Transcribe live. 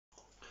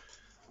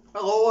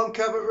Hello, I'm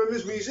Kev at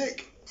Rimmers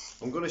Music.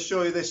 I'm going to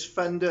show you this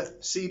Fender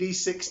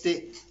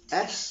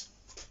CD60S.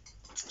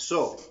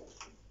 So,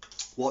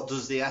 what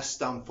does the S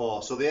stand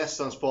for? So the S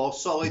stands for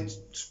solid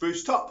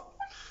spruce top.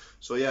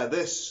 So yeah,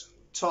 this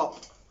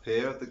top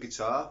here of the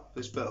guitar,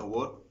 this bit of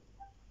wood,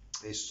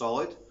 is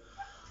solid.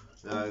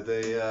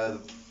 The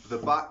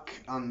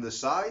back and the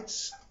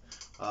sides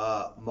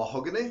are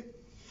mahogany,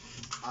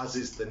 as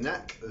is the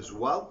neck as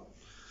well.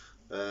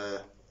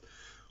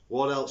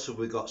 What else have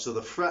we got? So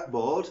the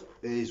fretboard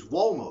is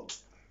walnut,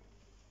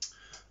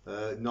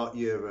 not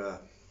your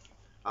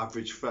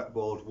average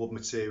fretboard wood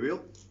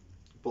material,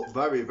 but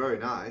very, very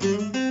nice,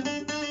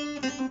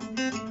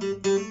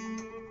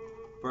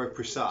 very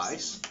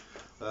precise.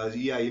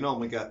 Yeah, you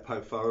normally get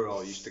Fender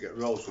or used to get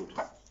rosewood.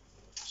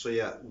 So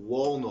yeah,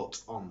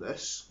 walnut on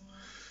this.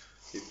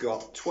 You've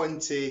got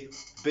 20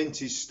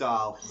 vintage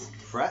style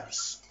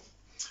frets.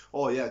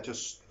 Oh yeah,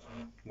 just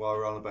while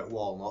we're on about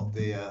walnut,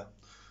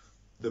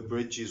 the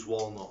bridge is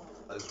walnut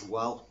as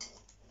well.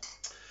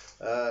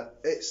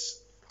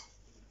 It's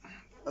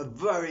a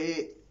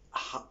very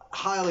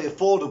highly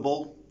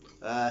affordable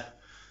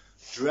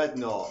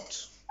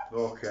dreadnought.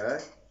 Okay,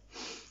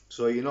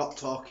 so you're not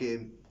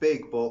talking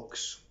big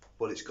bucks,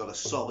 but it's got a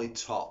solid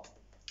top,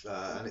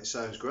 and it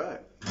sounds great.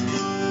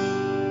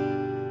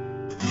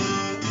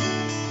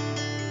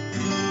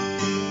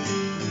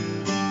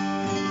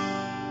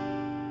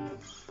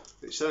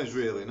 It sounds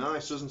really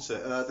nice, doesn't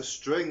it? The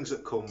strings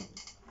that come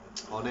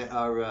on it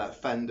are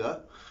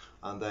Fender,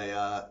 and they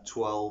are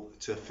 12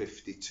 to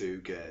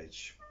 52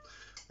 gauge.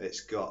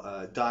 It's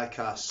got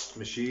die-cast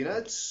machine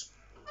heads,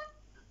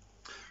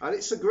 and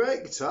it's a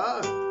great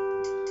guitar.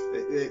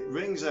 It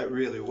rings out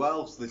really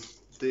well.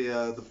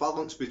 The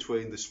balance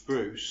between the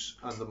spruce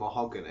and the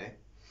mahogany,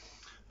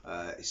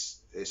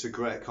 it's a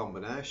great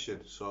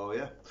combination. So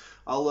yeah,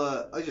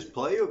 I'll just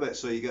play you a bit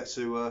so you get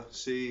to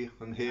see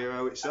and hear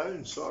how it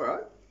sounds. All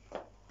right.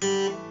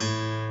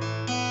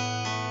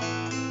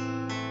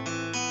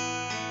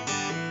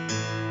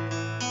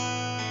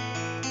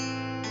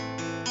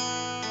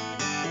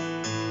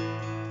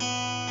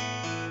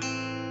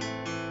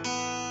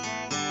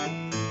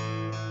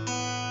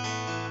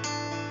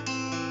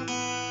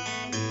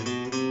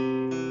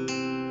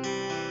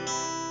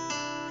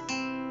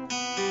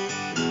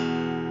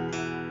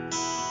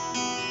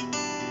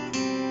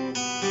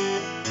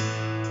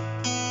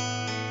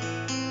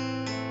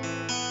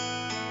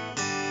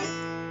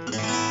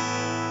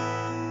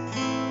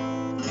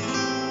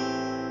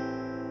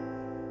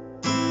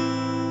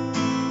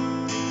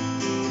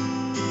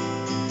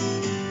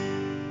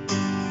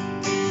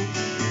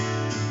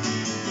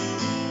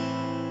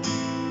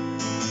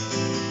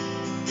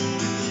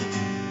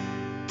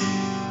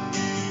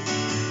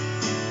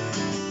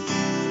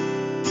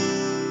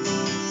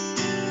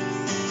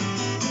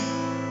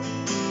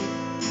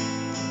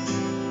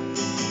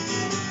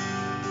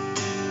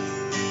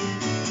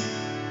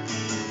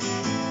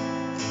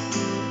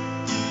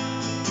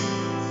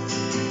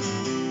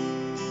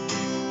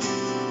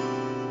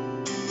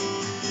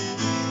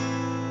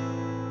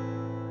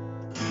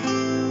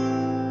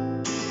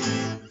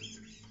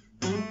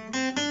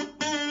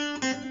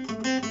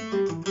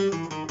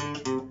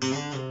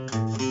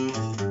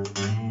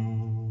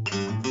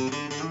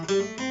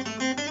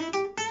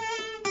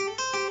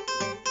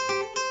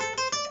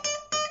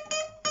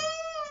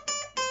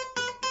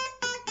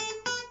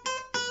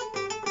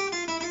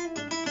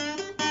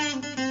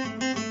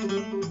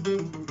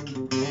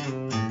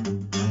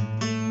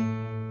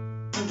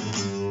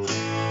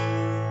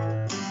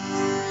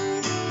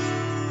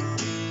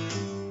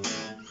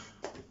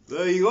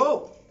 There you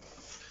go.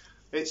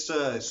 It's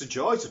a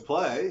joy to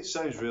play. It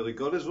sounds really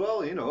good as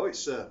well. You know,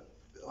 it's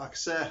like I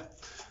say,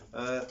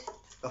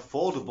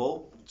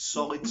 affordable,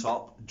 solid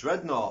top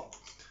dreadnought.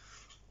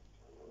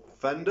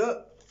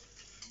 Fender.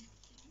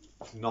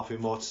 Nothing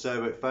more to say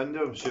about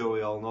Fender. I'm sure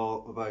we all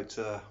know about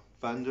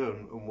Fender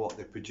and what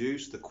they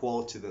produce, the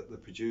quality that they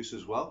produce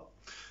as well.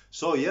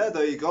 So yeah,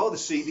 there you go, the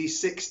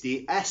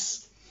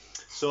CD60S.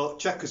 So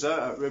check us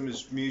out at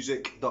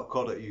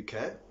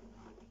rimmersmusic.co.uk.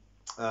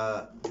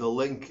 The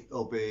link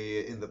will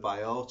be in the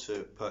bio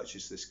to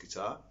purchase this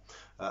guitar.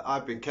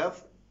 I've been Kev.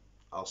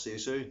 I'll see you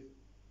soon.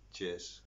 Cheers.